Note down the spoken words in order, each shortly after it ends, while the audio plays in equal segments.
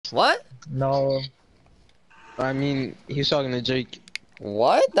What? No. I mean, he's talking to Jake.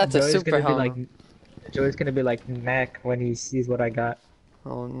 What? That's a Joey's super gonna be like, helmet. Joey's gonna be like Mac when he sees what I got.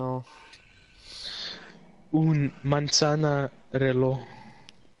 Oh no. Un manzana reloj.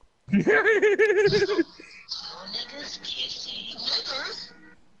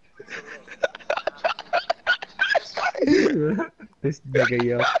 This nigga,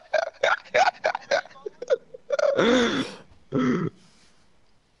 yo.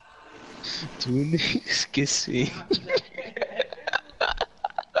 Two niggas kissing.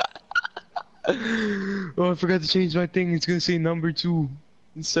 Oh, I forgot to change my thing. It's gonna say number 2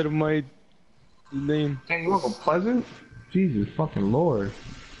 instead of my name. Hey, you want a Pleasant? Jesus fucking lord.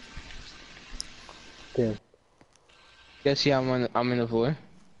 Damn. Guess yeah, I'm in the floor.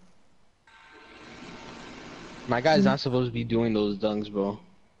 My guy's not supposed to be doing those dunks, bro.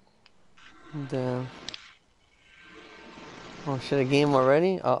 Damn. Oh shit, a game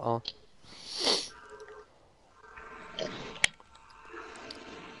already? Uh-oh.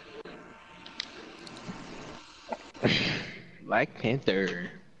 Black Panther.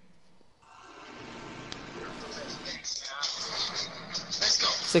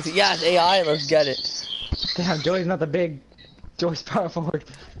 Yes, AI, let's get it. Damn, Joey's not the big. Joey's power forward.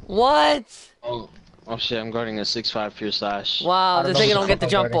 What? Oh shit, I'm guarding a 6'5" pure slash. Wow, this nigga don't get the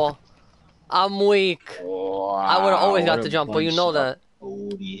jump ball. I'm weak. Wow, I would've always got what the a jump ball, you bunch know of that.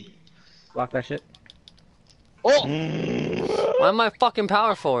 booty. Block that shit. Oh! Why am I fucking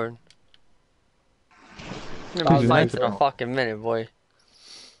power forward? I'm gonna be fighting in a fucking minute, boy.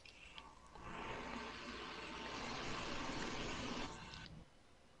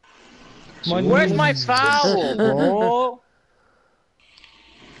 Where's my foul, bro?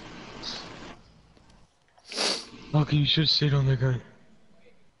 Okay, you should sit on the guy.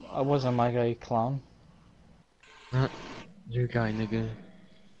 I wasn't my guy, clown. Not your guy, nigga.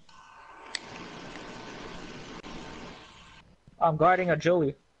 I'm guarding a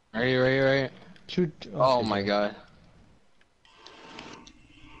Joey. Right. Shoot. Oh my god.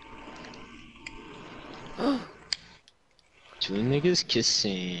 Two niggas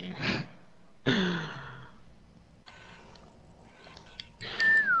kissing.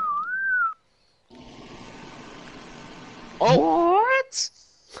 Oh, what?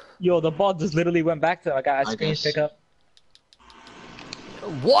 Yo, the ball just literally went back to him. I got a screen pick up.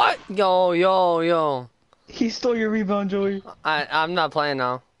 What? Yo. He stole your rebound, Joey. I'm not playing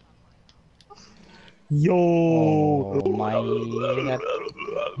now. Yo. Oh my.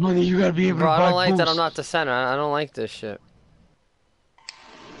 Money, you gotta be able Bro, to I buy don't like that boost. I'm not the center. I don't like this shit.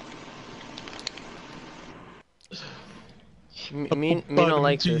 Me don't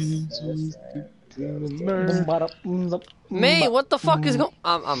like this. May, what the fuck is going?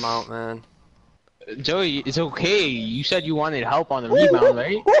 I'm out, man. Joey, it's okay. You said you wanted help on the rebound,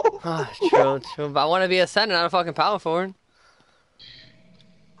 right? Ah, true. But I want to be a center, not a fucking power forward.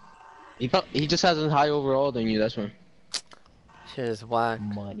 He just has a high overall than you. That's one. Shit is whack.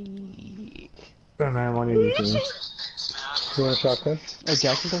 Money. Man, I want you to. You want a shotgun? Oh,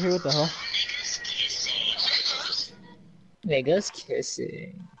 Jackson's over here? What the hell? Niggas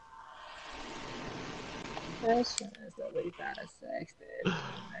kissing. That's really fast sex,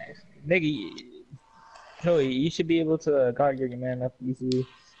 nigga, Joey, you should be able to guard your man up easily.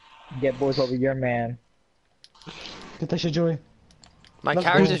 Get boys over your man. Get that shit, Joey. My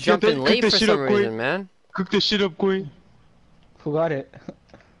character's jumping late for some reason, man. Cook this shit up, quick. Who got it?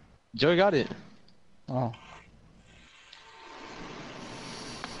 Joey got it. Oh.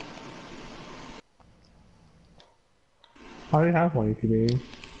 I already have one, if you need.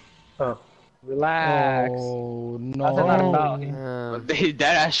 Oh. Relax. Oh no. That's not about. That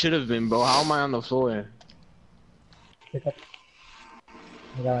ass should have been, bro. How am I on the floor? Pick up.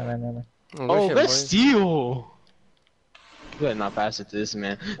 I got it, man. Oh, shit, let's boys. steal. You better not pass it to this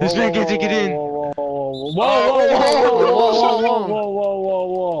man. This man can't take it in. Whoa.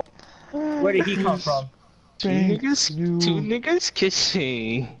 Where did he come from? Two niggas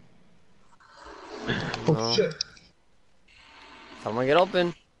kissing. Oh shit. Someone get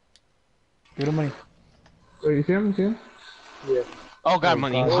open. Give him money. Wait, you see him? You see him? Yeah. Oh, got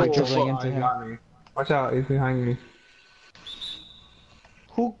money. God. What the Dribbling fuck? into He him. got me. Watch out, he's behind me.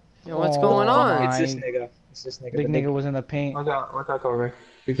 Who? Yo, what's going on? It's this nigga. Big nigga was in the paint. Watch out, Torvik.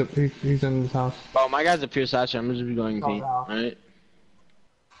 He's in this house. Oh, my guy's a pure slasher. I'm just be going paint. Oh, no. Alright?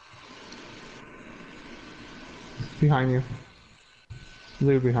 Behind you.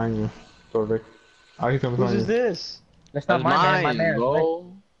 Literally behind you, Torvik. Oh, he's coming Whose behind is you. this? That's That's not my man.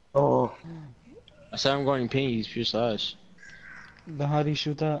 bro. Oh. I said I'm going paint. He's pure slash. Then how do you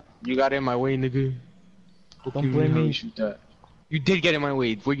shoot that? You got in my way, nigga. Don't blame How you me. shoot that. You did get in my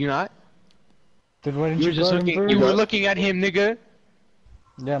way, were you not? Then why didn't You you were just guard him looking. You first? were looking at him, nigga.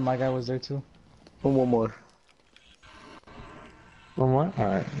 Yeah, my guy was there too. One more. One more?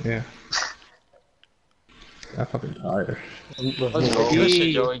 Alright, yeah. I'm fucking tired. Let's go. Good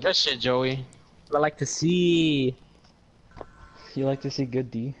shit, Joey. Good shit, Joey. I like to see You like to see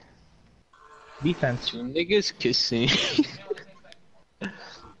good D? defense. Two niggas kissing.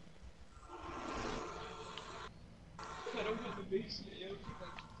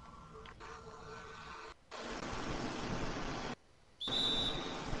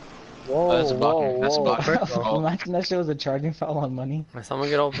 Whoa, That's a blocking. That's a blocking. First of all, Imagine that shit was a charging foul on money. Someone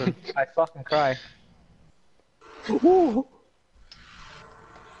get open. I fucking cry.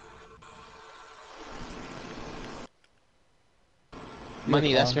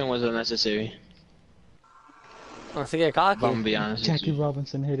 Money, that spin was unnecessary. Let's get cocky. If I'm gonna be honest with Jackie you.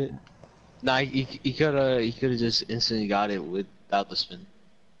 Robinson hit it. Nah, he could've just instantly got it without the spin.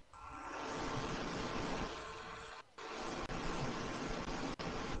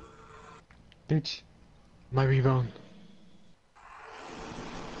 Bitch. My rebound.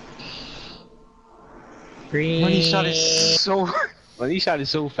 Green. Money shot is so. Money shot is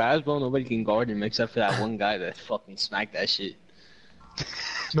so fast, bro. Nobody can guard him except for that one guy that fucking smacked that shit.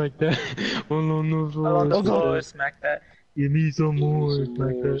 Like that. Oh no, no, Oh, no. no, smack that. Give me some more.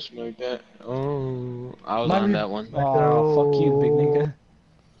 Like that. Smack that. Oh, I was Money. on that one. Oh, fuck you, big nigga.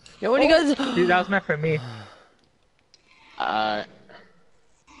 Yo, what do you guys? Dude, that was meant for me. Alright.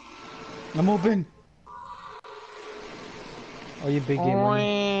 I'm open. Oh, you big game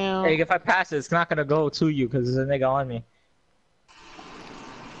money. Hey, if I pass it, it's not gonna go to you because there's a nigga on me.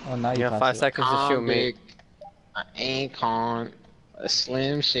 Oh, now you You got 5 pass it. seconds to shoot me. I ain't con a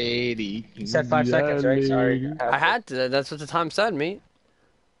Slim Shady. You said 5 seconds, right? Sorry. I had to. That's what the time said, mate.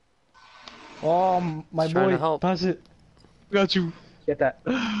 Oh, my Just trying to boy. help. Pass it. Got you. Get that.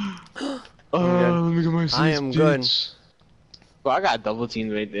 Let me get my I am good. Bro, I got double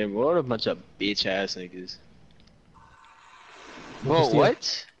teamed right there, bro. What a bunch of bitch ass niggas. Bro,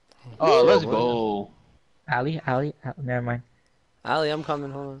 what? Oh, let's go. Ali, never mind. Ali, I'm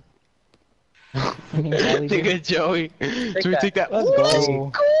coming. Hold on. Nigga Joey. Should we take that? Let's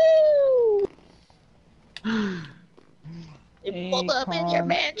go. It pulled up in your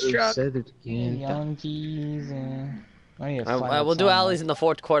man's truck. Said it again. Yankees and... Oh, yeah, I will do Ali's in the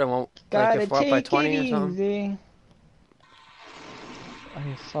fourth quarter. Won't like Gotta if we're up by take 20 it or something. easy.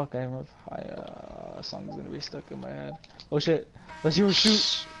 Oh, fuck, I remember. Song's gonna be stuck in my head. Oh shit. Let's see her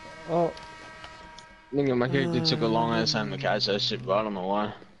shoot. Oh. Nigga, my character took a long ass time to catch that shit, bro. I don't know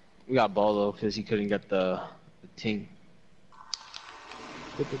why. We got ball though, because he couldn't get the ting.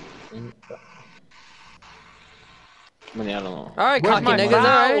 I mean, I don't know. All right, Where's cocky my niggas. All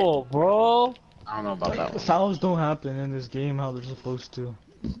right. foul, bro? I don't know about that one. Fouls don't happen in this game how they're supposed to.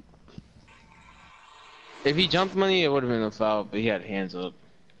 If he jumped money, it would have been a foul, but he had hands up.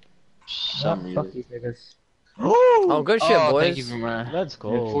 Some reason. Fuck these niggas. Oh, good shit, Oh, boys. thank you for my... Let's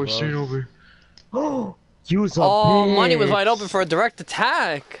go. Force turnover. Use a Oh, bitch. money was wide open for a direct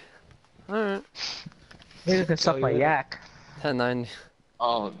attack. Alright. Niggas can suck my yak. 10-9.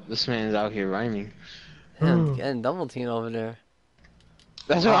 Oh, this man's out here rhyming. Damn, getting double team over there.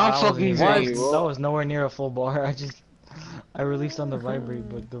 That's what I'm fucking saying, That bro. was nowhere near a full bar. I released on the vibrate,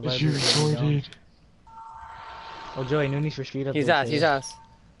 but the vibrate. You was down. retarded. Oh, Joey, new need for speed update. He's ass. today. He's ass.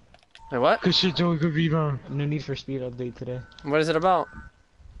 Wait, what? Good shit, Joey. Good rebound. New need for speed update today. What is it about?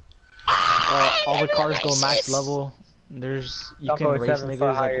 All the cars go max level. You Don't can go race 7 niggas foot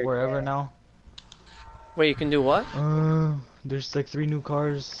like higher, wherever yeah. now. Wait, you can do what? There's like 3 new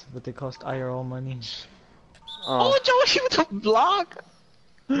cars, but they cost IRL money. Oh, Joey with the block!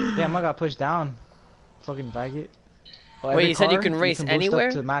 Damn, I got pushed down. Fucking faggot. Well, Wait, every you said you car, can race boost anywhere?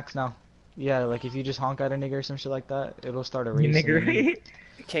 Up to max now. Yeah, like if you just honk at a nigga or some shit like that, it'll start a You race. and nigger.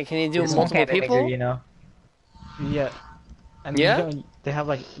 can you do Just multiple look at a people? nigger, you know. then- Yeah. And Yeah? they have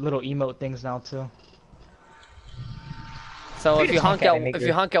like little emote things now too. So You if you just honk honk at at a if you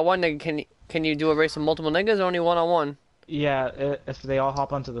nigga. honk at one nigga, can you do a race with multiple niggas or only one-on-one? Yeah, if they all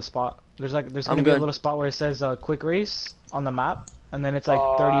hop onto the spot. There's I'm gonna be a good. little spot where it says quick race on the map, and then it's like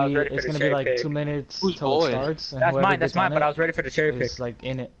Oh, 30. ready for It's the gonna be cherry like pick. 2 minutes Who's till boy? it starts. And That's whoever mine, gets but on I it was ready for the cherry pick. is like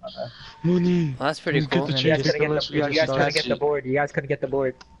in it. Money. Oh, that's pretty Let's cool. Get the And then You you guys just couldn't fill get it- the, you guys couldn't get the catch board. You guys couldn't get the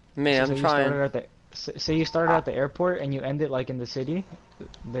board. Man, So I'm you started trying. at the say you started at the airport and you end it like in the city.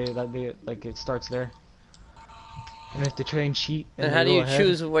 They like it starts there. And if the train cheat And how do you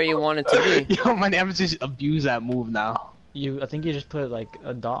choose where you want it to be? Yo, my name just abuse that move now. I think you just put like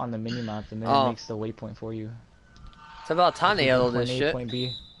a dot on the mini map and then Oh. it makes the waypoint for you. It's about time to yellow this Point A, shit. Point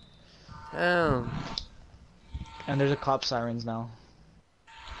B. Damn. And there's a cop sirens now.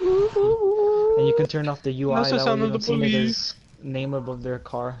 And you can turn off the UI, That's the that way sound you of the don't see police. niggas' name above their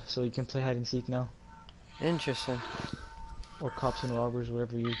car, so you can play hide and seek now. Interesting. Or cops and robbers,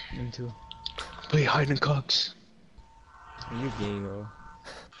 whatever you're into. Play hide and cocks. You gay, bro.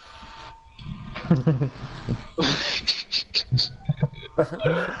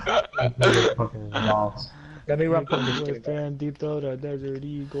 Let me run from With this. Bandito, the desert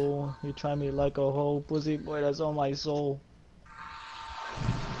eagle. You try me like a hoe, pussy boy, that's on my soul.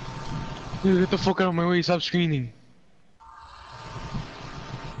 Dude, get the fuck out of my way, stop screening.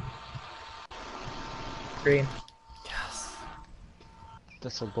 Green. Yes.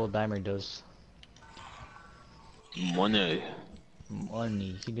 That's what Gold Dimer does. Money.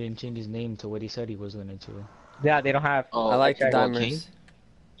 Money. He didn't change his name to what he said he was gonna do. Yeah, they don't have. Oh, I like the okay. diamonds.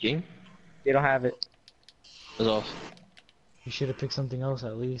 King? They don't have it. That's off. You should have picked something else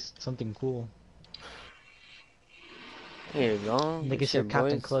at least. Something cool. Here you go. They Good get shit, your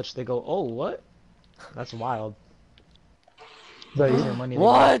Captain boys. Clutch, they go, oh, what? That's wild. So That's you- their money.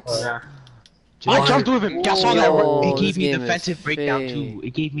 What? I jumped with him! Y'all saw that? Yo, It this gave me game is defensive breakdown fake. too. It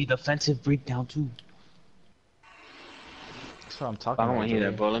gave me defensive breakdown too. That's what I'm talking I don't about. want to hear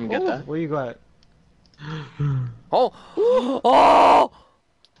that, bro. Let me get that. Where you got? Oh! Oh!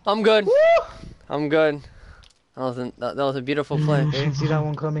 I'm good. I'm good. That was a beautiful play. I didn't see that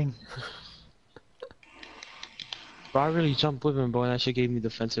one coming. Bro, I really jumped with him, bro, and that shit gave me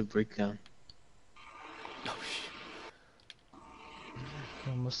defensive breakdown.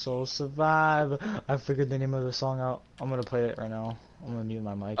 I'm a soul survive. I figured the name of the song out. I'm gonna play it right now. I'm gonna mute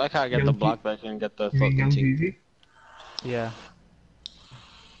my mic. I like how I get the block back and get the fucking team. Yeah.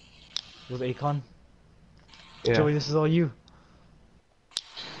 With Akon. Yeah. Joey, this is all you.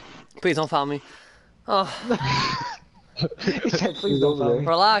 Please don't foul me. Oh, He said, please don't foul me.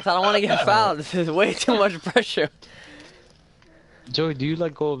 relax. I don't want to get fouled. This is way too much pressure. Joey, do you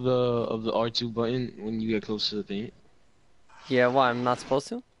let go of the R2 button when you get close to the paint? Yeah, why? I'm not supposed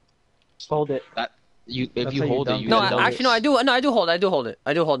to? Hold it. If That's you how you hold it, dunk you it. No, get Yeah, actually, no, I do. No, I do hold. I do hold it.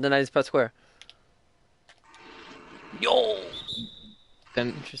 I do hold. Then I just press square. Yo. Then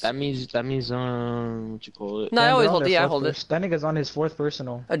Interesting. that means what you call it? No, I Damn, always they're on hold it. their Yeah, I fourth hold it. pers- That nigga's on his fourth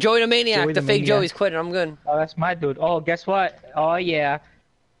personal. Joey the Maniac. Joey the the fake Maniac. Joey's quitting. I'm good. Oh, that's my dude. Oh, guess what? Oh yeah.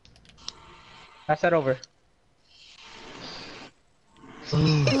 Pass that over.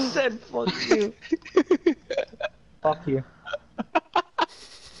 He said, fuck you. Fuck you.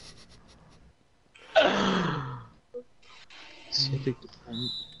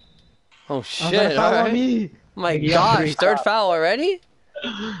 Oh I shit! got a foul All on right. me. My Yeah, gosh, three third foul. foul already?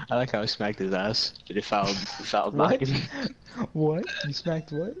 I like how I smacked his ass, but it fouled What? back. What? You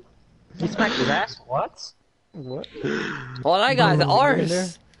smacked what? You smacked his ass? What? What? Well, that guy's in ours. there?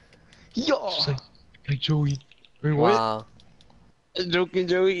 Yo! Hey Joey, wait, what? Wow. Joking,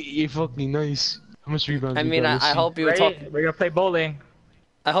 Joey, you're fucking nice. How much rebounds? I you mean, got? I Let's see. hope you were Ready? talking. We're gonna play bowling.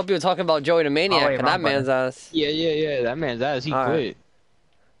 I hope you were talking about Joey the Maniac wait, and that wrong button. man's ass. Yeah. That man's ass. He All quit.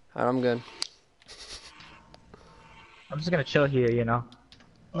 Alright, I'm good. I'm just gonna chill here, you know.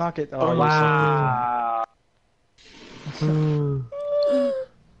 Knock it. Oh, you Wow. Ooh.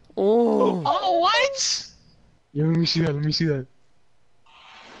 Oh, what? Yeah, let me see that.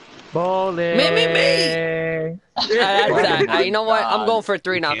 Bowling. Me. You know what? I'm going for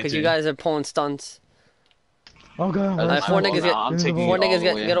 3 now because you guys are pulling stunts. suck. Oh god. Alright, four niggas get- I'm taking Four it all niggas the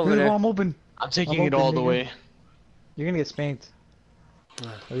get way. over Dude, there. I'm open. I'm taking I'm it all open, the nigga. way. You're gonna get spanked.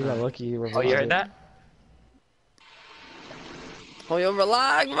 Oh, you got lucky. You Oh, you heard that? Oh, yo,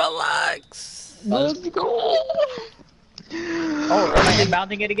 relax. Let's go. Oh, am I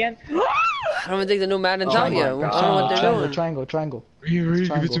inbounding it again? I don't even think the new Madden's Oh out my yet. I don't know God. what they're doing. Triangle. Give it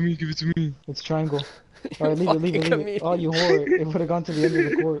triangle. to me. Give it to me. It's triangle. Alright, leave it. Fucking Oh, you whore. It would have gone to the end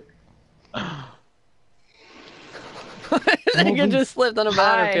of the court. That nigga just slipped on a Hi.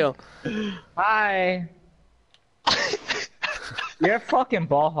 battlefield. Hi. You're a fucking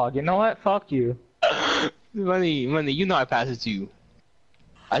ball hog. You know what? Fuck you. Money, you know I pass it to you.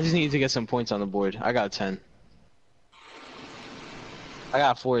 I just need to get some points on the board. I got 10. I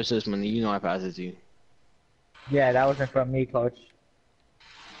got 4 assists, money. You know I pass it to you. Yeah, that wasn't from me, coach.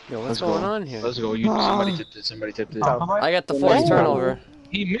 Yo, what's Let's going go. on here? Let's go. Somebody tipped it. Somebody tipped it. I got the forced turnover.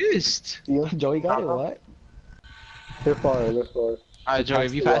 He missed. Joey got it. What? They're far. Alright, Joey,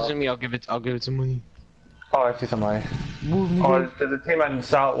 if you pass it to me, I'll give it to money. Oh, I see somebody. Move, Oh, there's a team on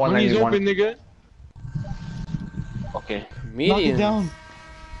South Money's 191. open, nigga. Okay. Knock it Median. down.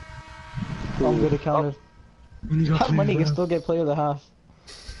 I'm good at counter. That money can still get player of the half.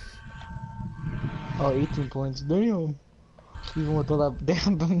 Oh, 18 points. Damn. Even with all that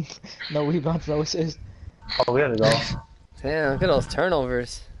damn no rebounds, no assists. Oh, we gotta go. Damn, look at those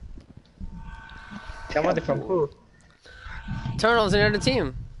turnovers. That one from who? Turnovers in the other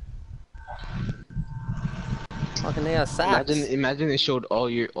team. Fucking they got sacks. Imagine it showed all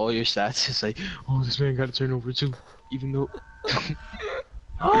your stats. It's like, oh, this man got a turnover too, even though.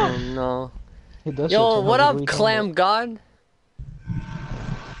 Oh no. It does Yo, show what turnovers, up, are you talking Clam God?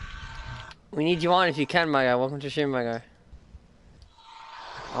 We need you on if you can, my guy. Welcome to stream, my guy.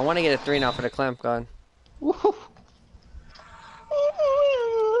 I want to get a 3 now for the Clamp God. about?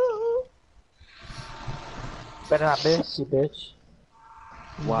 Better not bitch, you bitch.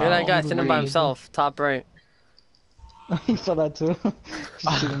 Wow. Look at that guy sitting by himself, top right. You saw that too?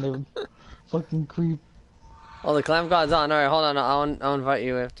 Just sitting there, fucking creep. Oh, the Clamp God's on. Alright, hold on. I'll invite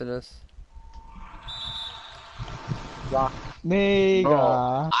you after this. Rock. Nigga.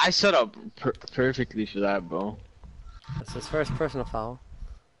 Bro, I set up perfectly for that, bro. That's his first personal foul.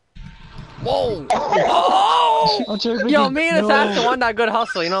 Whoa! Oh! I'm trying to Yo, make me it- and no. Assassin won that good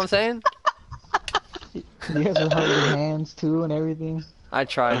hustle, you know what I'm saying? You guys are holding hands too and everything. I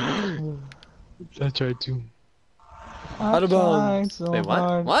tried. I tried to. I tried so Wait, what?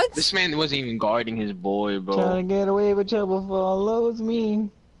 hard. What? This man wasn't even guarding his boy, Trying bro. to get away with trouble for all loves me.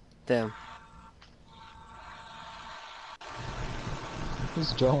 Damn.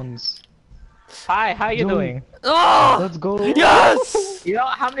 Who's Jones? Hi, how you Joey. doing? Oh! Let's go. Yes! You know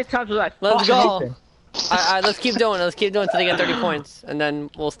how many times was I Let's fucking go. Nathan? Alright, let's keep doing it. Let's keep doing it until they get 30 points. And then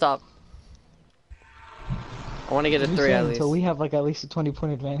we'll stop. I want to get a You're 3 at saying least. So we have like at least a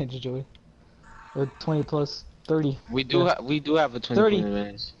 20-point advantage, Joey. Or 20 plus 30. We do have a 20 30. point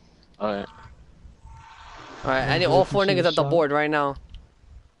advantage. Alright. Alright, I need all 4 Shoot a niggas at the shot. board right now.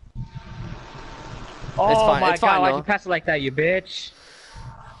 Oh fine, my it's fine, god, why'd though. you pass it like that, you bitch?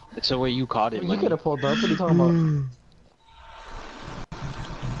 It's the way you caught it, You money. could have pulled up. What are you talking about?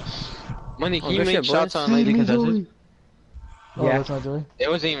 Money, can Oh, you good make shit, shots boys. on lady contested? Oh, Yeah. that's not Joey. It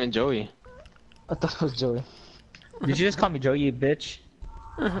wasn't even Joey. I thought it was Joey. Did you just call me Joe, you bitch?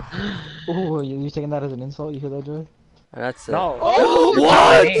 Oh, you taking that as an insult? You hear that, Joey? That's it. No.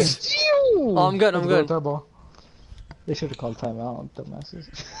 What? Name. Oh, I'm good, I'm Let's go, good. third ball. They should have called timeout, dumbasses.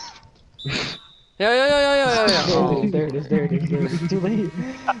 Yo, yo, yo, yo, yo, yo, yo. Oh. There it is, there it is, there it is. Too late. You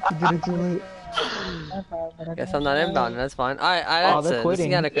did it too late. Guess I'm not inbound. That's fine. Alright, Oh, that's they're it.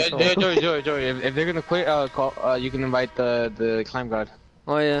 quitting. This is Yeah, gotta control. Joey. If they're gonna quit, you can invite the climb guard.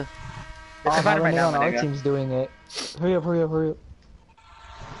 Oh yeah. It's Oh, about how right many now, on my our nigga. team's doing it? Hurry up, hurry up, hurry up.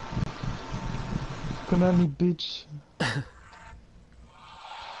 Come at me, bitch.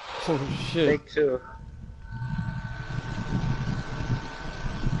 Oh shit. Take 2.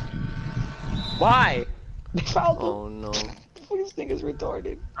 Why? They fouled him. Oh no. This thing is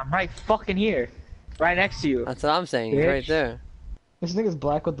retarded. I'm right fucking here. Right next to you. That's what I'm saying. He's Bitch. right there. This nigga's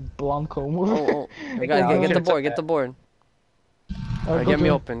black with the blonde comb over. Oh, oh. You guys Yeah, get the should've board. took Get the that. board. Alright, Get go me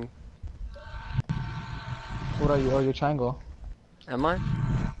to- open. What are you? Oh, your triangle. Am I?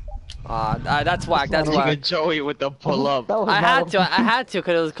 That's whack. That's not Look whack. at Joey with the pull up. That was I not had open. to. I had to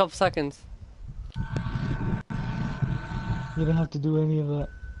because it was a couple seconds. You didn't have to do any of that.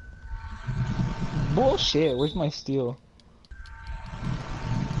 Bullshit. Where's my steal?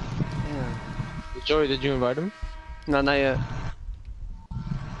 Yeah. Joey, did you invite him? No, not yet.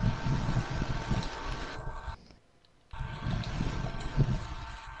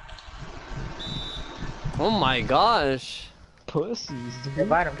 Oh my gosh. Pussies, dude.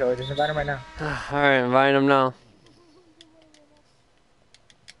 Invite him, Joey. Just invite him right now. Alright, invite him now.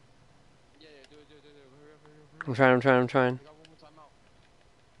 I'm trying.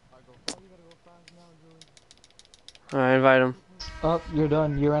 Alright, invite him. Oh, you're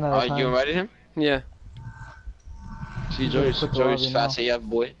done. You ran out of time. You invited him? Yeah. See, You better quit the Joey's lobby fast now. AF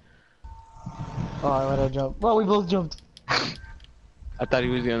boy. Oh, I let her jump. Well, we both jumped. I thought he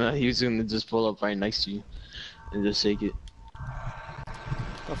was gonna just pull up right next to you and just take it.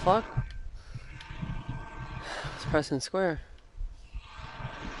 The fuck? It's pressing square.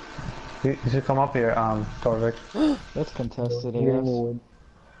 You should come up here, Torvik. That's contested. You're getting AF. wood.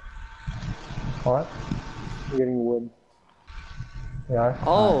 What? You're getting wood. Yeah.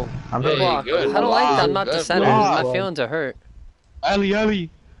 Oh, I'm Yeah, pretty fuck. good. I don't like that. I'm Wow, not the good. center. Wow. My feelings are hurt. Ali.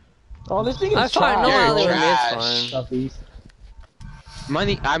 Oh, this thing is I'm fine. No, trash. Ali with me. It's trash. fine. Southeast.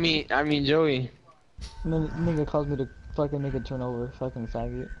 Money, I mean Joey. Nigga caused me to fucking make a turnover. Fucking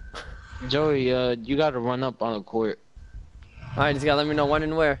faggot. Joey, you gotta run up on the court. Alright, just gotta let me know when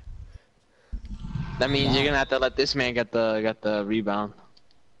and where. That means you're gonna have to let this man get the rebound.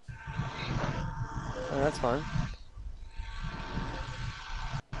 Oh, that's fine.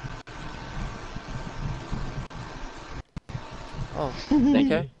 Oh,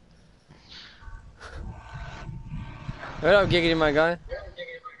 okay. What up, Giggity, my guy?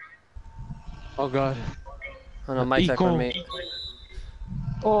 Oh god. Oh no, Mike's back with Eco. me.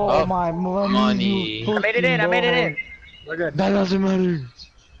 Oh Up. my money, Money. you I made it in. I made it in. We're good. That doesn't matter.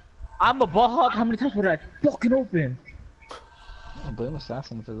 I'm a ball hog. How many times would I fucking open? I blame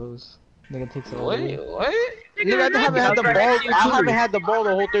Assassin for those. Nigga takes it all What? away. What? Nigga, I haven't had the ball. I haven't had the ball the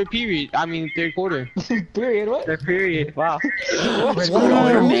whole third period. I mean, third quarter. Period, what? The period. Wow. One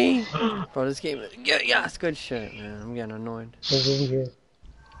over me. Bro, this game is it's good shit, man. I'm getting annoyed.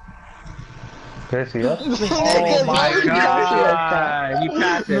 Okay, see ya. Oh my god. You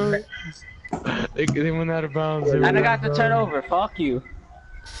passed it. They went out of bounds. And I got the turnover. Fuck you.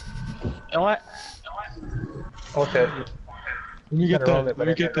 You know what? Okay. Let me get Roll that. it, Let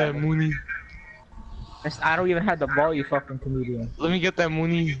me get that Mooney. I don't even have the ball, you fucking comedian. Let me get that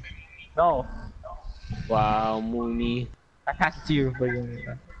Mooney. No. Wow, Mooney. I passed it to you, but you.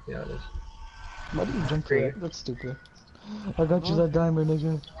 Yeah, Why do you jump for that? That's stupid. I got you that diamond,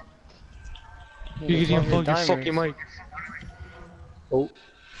 nigga. You can unplug your fucking mic. Oh.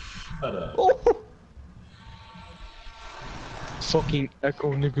 Fucking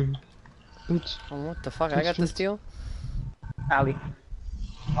echo, nigga. Oops. Oh, what the fuck? I got the steal? Ali.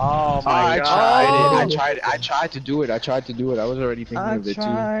 Oh my I god. tried it. I tried to do it. I was already thinking I of it too.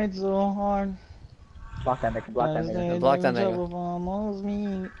 tried so hard. Block that nigga. Block that nigga. Block that nigga. Almost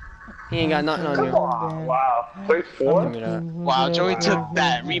me. He ain't got nothing on you. Wow. Wait, Give 4? me that. Wow, Joey took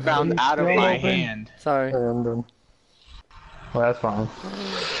that rebound out of my hand. Sorry. I'm done. Well, that's fine.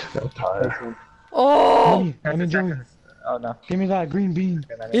 I'm tired. Oh! I need Joey. Oh no. Give me that green bean.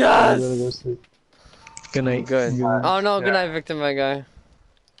 I gotta Yes! go sleep. Good night. Good. Oh no, good Yeah. night, Victor, my guy.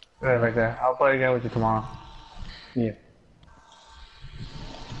 Right there. I'll play again with you tomorrow. Yeah.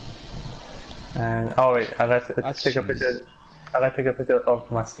 And oh wait, I like to take a picture. I like to take a picture of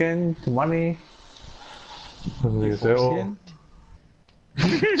my skin to money. Foreskin?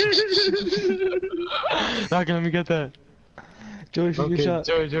 Knocker, let me get that. Joey, shoot your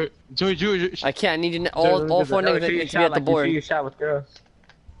shot. Joey. I can't. I need you. All four niggas need to be at the board. You shot with girls.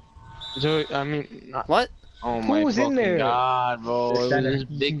 Joey, I mean, not, What? oh my was in fucking there? god, bro. It was Center. this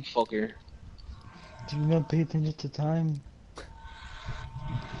big fucker. Do you not pay attention to time?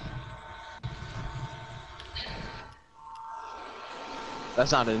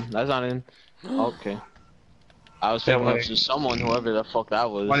 That's not in. Okay. I was thinking Yeah, up wait. to someone, whoever the fuck that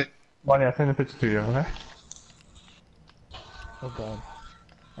was. Money, I'll send a picture to you, okay? Oh god.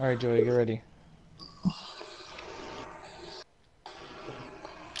 Alright, Joey, get ready.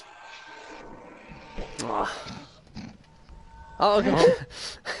 Oh,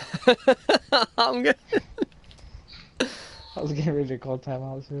 okay. I'm good. I was getting ready to call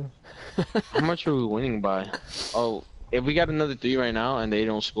timeout too. How much are we winning by? Oh, if we got another 3 right now and they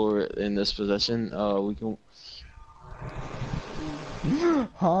don't score in this possession, we can.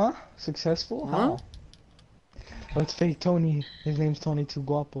 Huh? Successful? Huh? How? Let's fake Tony. His name's Tony Too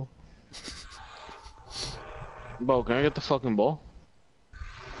Guapo. Bro, can I get the fucking ball?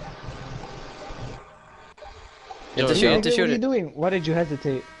 You have to Yo, shoot yo. it, to Nigga, shoot what are you it. doing? Why did you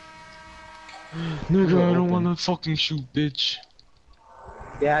hesitate? Nigga, I don't open. wanna fucking shoot, bitch.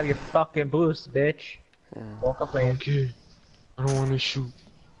 You have your fucking boost, bitch. Don't complain. Okay. I don't wanna shoot.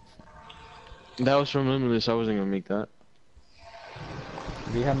 That was from Limitless, I wasn't gonna make that.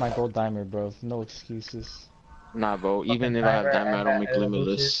 We have my gold diamond, bro. No excuses. Nah, bro, even if I have diamond, I don't make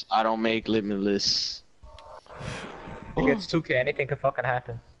Limitless. I don't make Limitless. It gets 2K, anything can fucking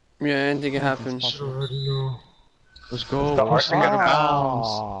happen. Yeah, anything can happen. Should already know. Let's go. The We're Arctic still out of bounds.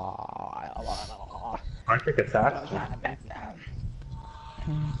 Aren't you attacked?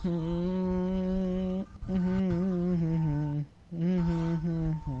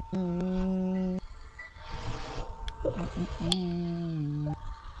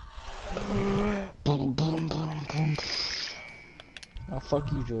 Boom, boom, boom, boom. Oh,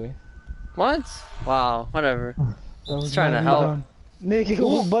 fuck you, Joey. What? Wow, whatever. That was Just trying my to help. rebound.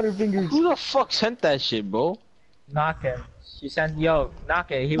 Nigga, with Butterfingers. Who the fuck sent that shit, bro? Knock him. She sent, yo,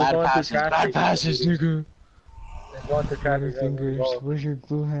 knock it. He was Bad going passes, through traffic. bad passes, nigga. He was going through traffic. Butterfingers. Where's your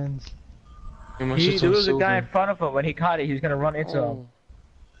glue hands? Hey, my He, shit's there on was a guy in silver. front of him. When he caught it, he was gonna run into him. Oh.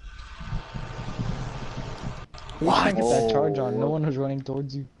 Why? Get that Oh. charge on. No one was running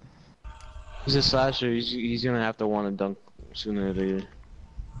towards you. He's a slasher. He's gonna have to want to dunk sooner or later.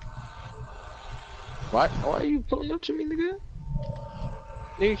 Why are you pulling up to me, nigga?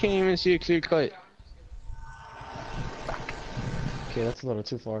 Nigga can't even see a clear cut. Okay, that's a little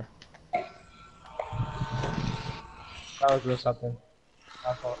too far. That was doing something.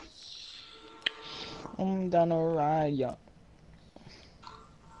 My fault. I'm down a riot.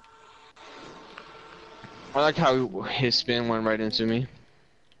 I like how his spin went right into me.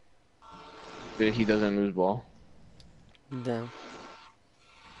 But he doesn't lose ball. Damn.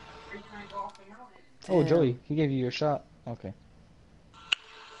 Oh, Damn. Joey, he gave you your shot. Okay.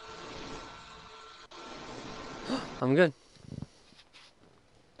 I'm good.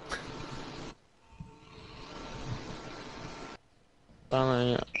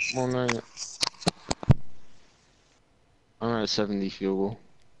 I'm at a 70 field goal.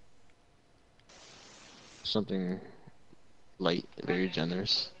 Something light, very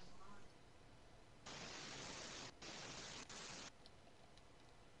generous.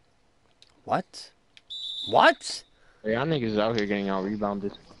 What? What? Hey, y'all niggas out here getting out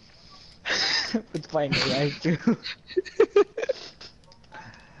rebounded. It's fine, AI too.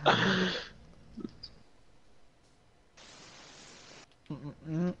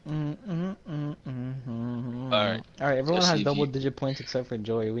 Alright. Alright, everyone Let's has see if double you- digit points except for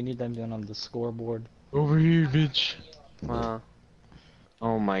Joey. We need them down on the scoreboard. Over here, bitch. Wow.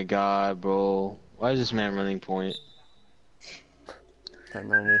 Oh my god, bro. Why is this man running point?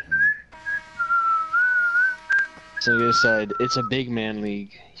 1090. So you said it's a big man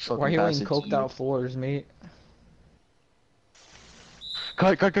league. He fucking Why are you passed in it to coked you. out fours, mate?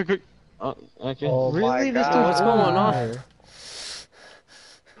 Cut. Oh, okay. Oh my Really? This god. dude's What's going on? there.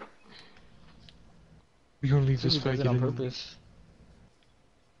 We gonna leave He this does it faggot on in. purpose.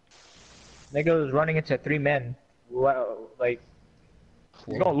 Nigga was running into 3 men. Wow, like,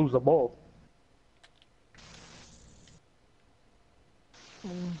 he's gonna lose the ball.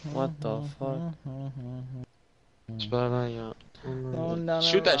 What the fuck? Spotlight, Oh, no,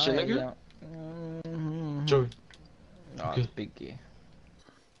 Shoot that shit, nigga. Joey. Oh, Okay. it's Biggie.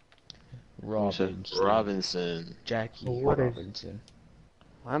 Who said Robinson. Robinson. Jackie What is- Robinson.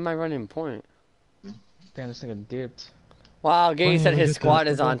 Why am I running point? Damn, this nigga dipped. Wow, Gary Why said did we his get squad that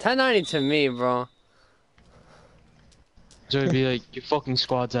is on. football? 1090 to me, bro. Joey be like, your fucking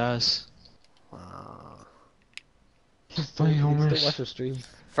squad's ass. Wow. He Funny still homers. watch the stream.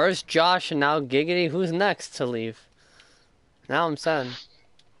 First Josh and now Giggity. Who's next to leave? Now I'm sad.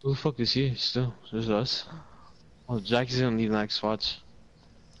 Who the fuck is he still? There's us. Oh, Jackie's gonna leave next, watch.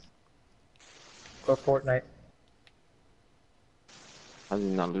 Go Fortnite. I did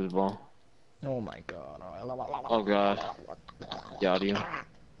not lose ball. Oh my god. Oh god. Yeah, audio.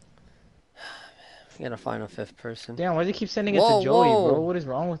 We gotta find a fifth person. Damn, why do they keep sending it Whoa, to Joey, whoa. bro? What is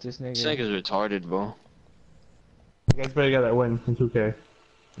wrong with this nigga? This nigga's retarded, bro. You guys better get that win in 2K.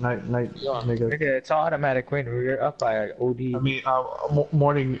 Night, nigga. Nigga, it's automatic win. We're up by like, OD. I mean,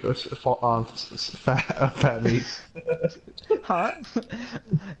 morning fat meat. Huh?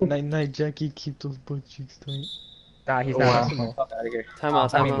 Night, Jackie, keep those butt cheeks tight. Nah, he's Oh, not. wow. Get the fuck out of here. Time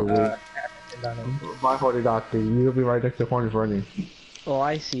out, time out. My holy doctor, you'll be right next to Hornets running. Oh,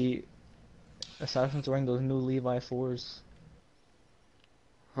 I see. Assassin's wearing those new Levi 4s.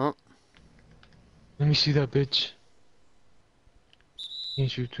 Let me see that bitch.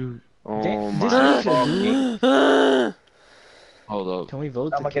 Can't you too? Oh Damn, my this god. nigga, Hold up. Can we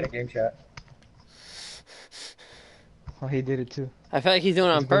vote I'm to gonna get a kill? game chat. Oh, he did it too. I feel like he's doing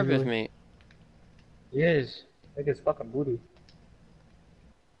it on Let's go, purpose, Joey. mate. He is. Nigga's fucking booty.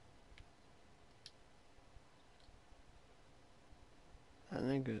 That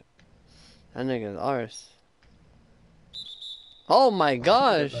nigga's ours. Oh my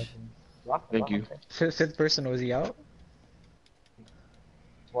gosh! Thank you. Fifth person, was he out?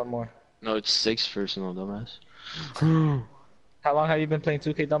 One more. No, it's 6 personal, dumbass. How long have you been playing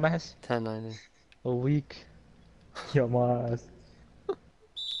 2K, dumbass? 1090. A week. Yo, mas.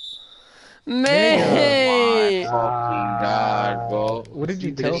 Man! Fucking god, bro. What did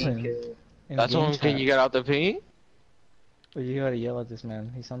you tell him? In That's game one thing chat? you got out the paint? Well, you gotta yell at this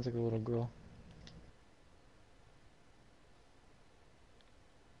man. He sounds like a little girl.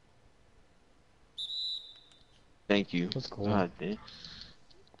 Thank you. Let's go. God damn.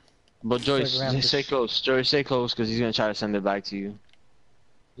 But Joyce, like around stay this- close. Joyce, stay close, because he's gonna try to send it back to you.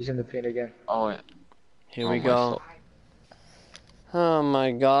 He's in the paint again. Oh, yeah. Here Oh we my go. fuck. Oh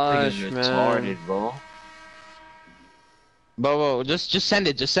my gosh, Nigga's man. retarded, bro. Bro, just send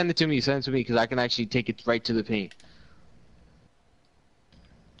it. Just send it to me. Send it to me, because I can actually take it right to the paint.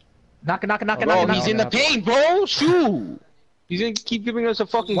 Knock it. Bro, he's in the paint, bro. Shoot. He's gonna keep giving us a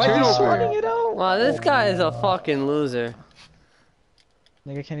fucking Why is he turnover. swatting it out? Wow, this guy is a fucking loser.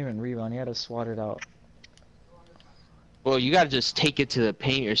 Nigga can't even rebound. He had to swat it out. Well, you gotta just take it to the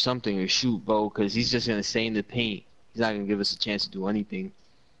paint or something or shoot, bro, because he's just gonna stay in the paint. He's not gonna give us a chance to do anything.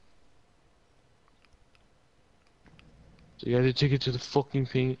 So you gotta take it to the fucking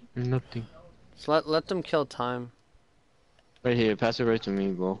paint or nothing. Just let them kill time. Right here, pass it right to me,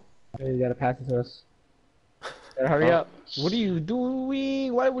 bro. You gotta pass it to us. Hurry up. What are you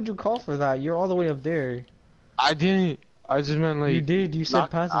doing? Why would you call for that? You're all the way up there. I didn't. I just meant like. You did. You said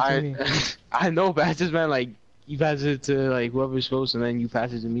Not, pass it I, to me. I know, but I just meant like you pass it to like whoever's supposed, and then you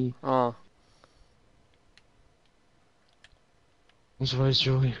pass it to me. Oh. I'm surprised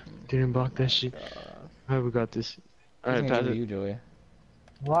Joey didn't block that shit. Alright, we got this. Alright, pass it. You, Joey.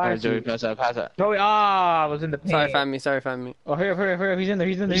 Why? Alright, Joey, pass that, pass that. Joey, I was in the paint. Sorry, find me. Sorry, find me. Oh, hurry up, hurry up, hurry up. He's in there.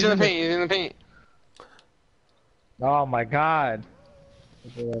 He's in there. He's in the paint, he's in the paint. Oh my god.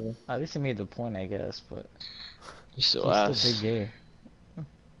 At least he made the point, I guess, but He's so he's ass. still big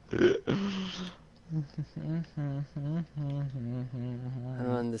gay. I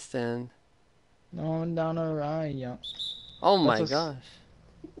don't understand. No, down a right, Oh my That's a gosh.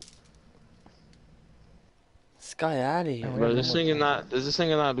 This guy out of here. Oh, Bro, yeah. this nigga not, does this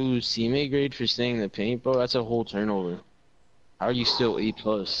nigga not lose teammate grade for staying in the paint, bro? That's a whole turnover. How are you still A+?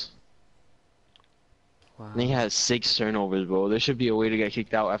 Wow. And he has 6 turnovers, bro. There should be a way to get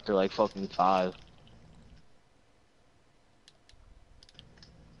kicked out after like fucking 5.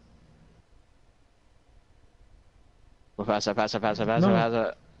 Well, pass that, pass that, pass that, pass that, No. pass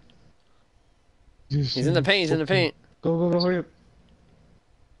that. He's in the paint. He's in the paint. Go, hurry up.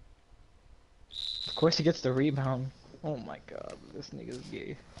 Of course he gets the rebound. Oh my god, this nigga's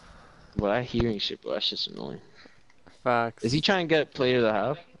gay. Well, I hearing shit, bro. That's just annoying. Facts. Is he trying to get player of the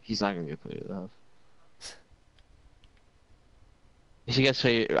half? He's not gonna get player of the half. If he gets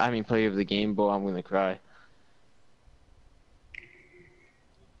player of the game, bro, I'm gonna cry.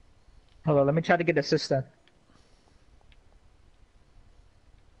 Hold on, let me try to get assistant.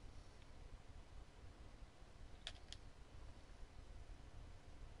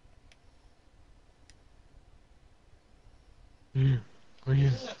 Right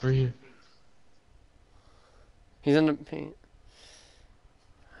here, right here. He's in the paint.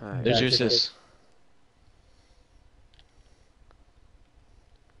 Alright. There's Yeah, your it's okay. assist.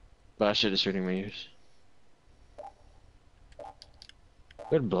 But I should have shooting my ears.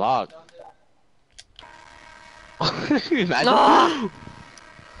 Good block. Imagine. No!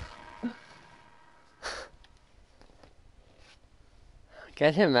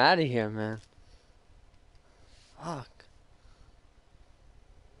 Get him out of here, man. Fuck.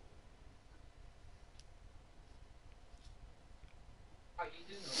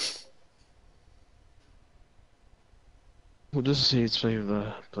 Who doesn't say it's play of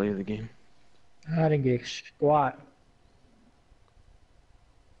the game? I didn't get squat.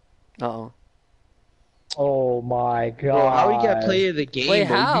 Uh-oh. Oh my god. Bro, how he got play of the game, Wait,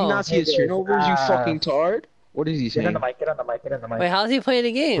 bro? Do how? you not see his turnovers, you fucking tard? What is he Get on saying? the mic, get on the mic, get on the mic. Wait, how's he play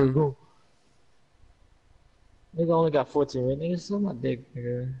the game? Go. Nigga only got 14, right? Nigga, still my dick,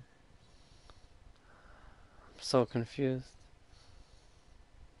 nigga. I'm so confused.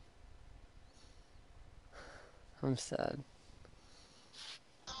 I'm sad.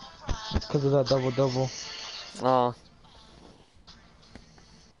 It's because of that double-double. Oh.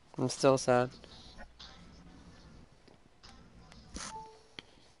 I'm still sad.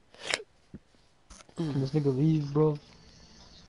 Can this nigga leave, bro?